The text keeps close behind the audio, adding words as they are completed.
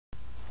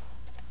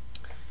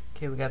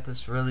Okay, we got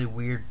this really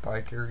weird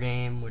biker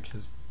game, which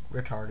is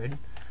retarded.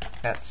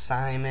 Got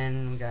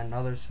Simon, we got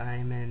another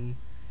Simon,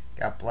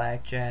 got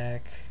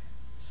Blackjack,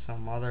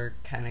 some other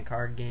kind of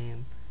card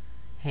game,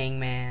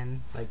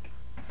 Hangman, like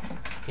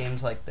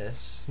games like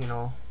this, you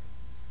know.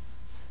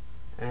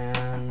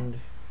 And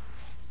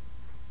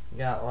we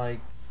got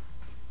like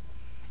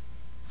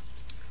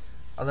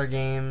other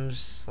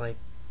games like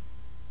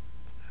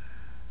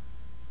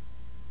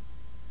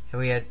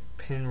we had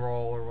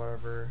Pinroll or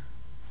whatever.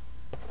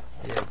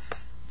 We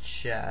have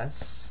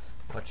chess,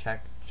 well,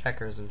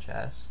 checkers and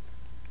chess.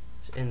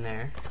 It's in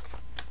there.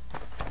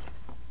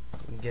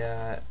 We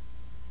got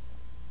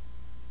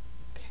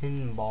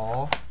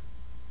pinball.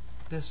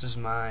 This is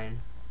mine.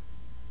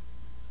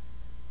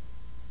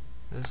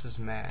 This is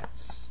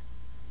Matt's.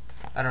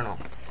 I don't know.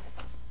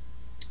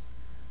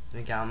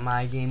 We got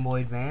my Game Boy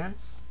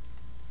Advance.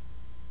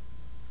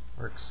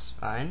 Works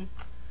fine.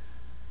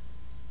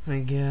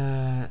 We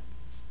got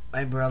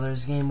my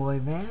brother's Game Boy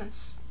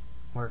Advance.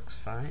 Works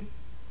fine.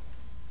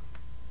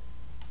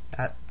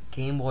 Got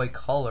Game Boy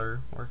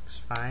Color. Works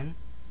fine.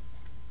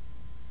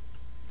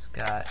 It's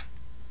got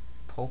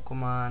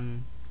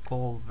Pokemon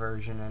Gold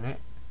version in it.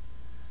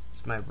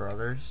 It's my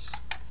brother's.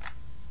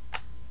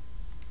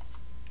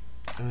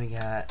 And we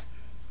got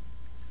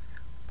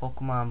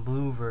Pokemon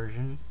Blue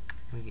version.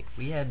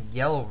 We had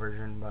yellow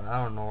version, but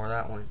I don't know where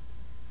that went.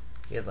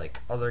 We had like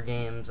other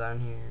games on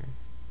here.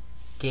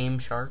 Game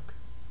Shark.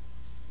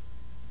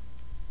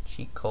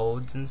 Cheat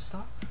codes and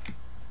stuff.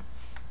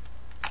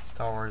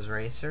 Star Wars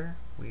Racer.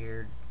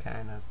 Weird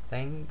kind of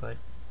thing, but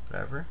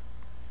whatever.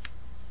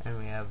 And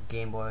we have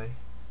Game Boy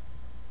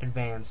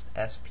Advanced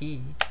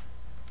SP.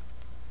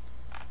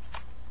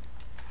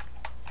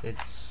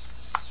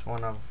 It's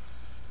one of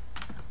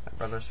my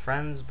brother's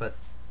friends, but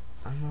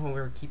I don't know, we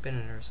were keeping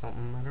it or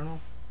something, I don't know.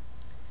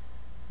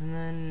 And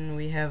then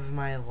we have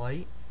my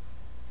light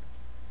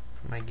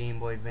for my Game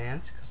Boy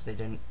Advance, because they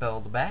didn't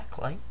build a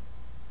backlight.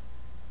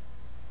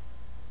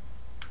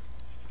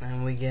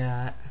 And we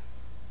got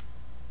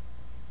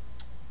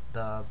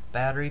the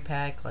battery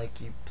pack,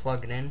 like you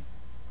plug it in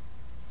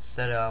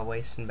instead of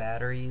wasting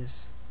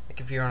batteries. Like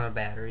if you're on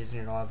batteries and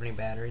you don't have any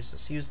batteries,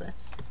 just use this.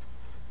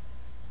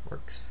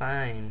 Works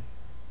fine.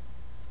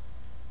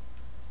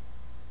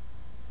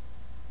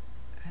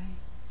 Okay.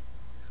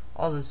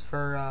 All this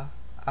for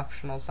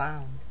optional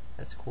sound.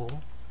 That's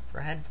cool.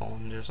 For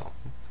headphones or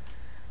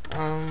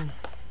something.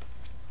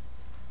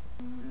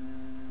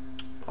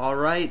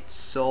 Alright,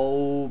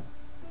 so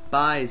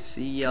bye.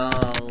 See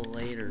y'all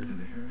later.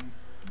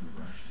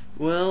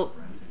 Well,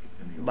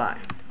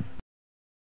 bye.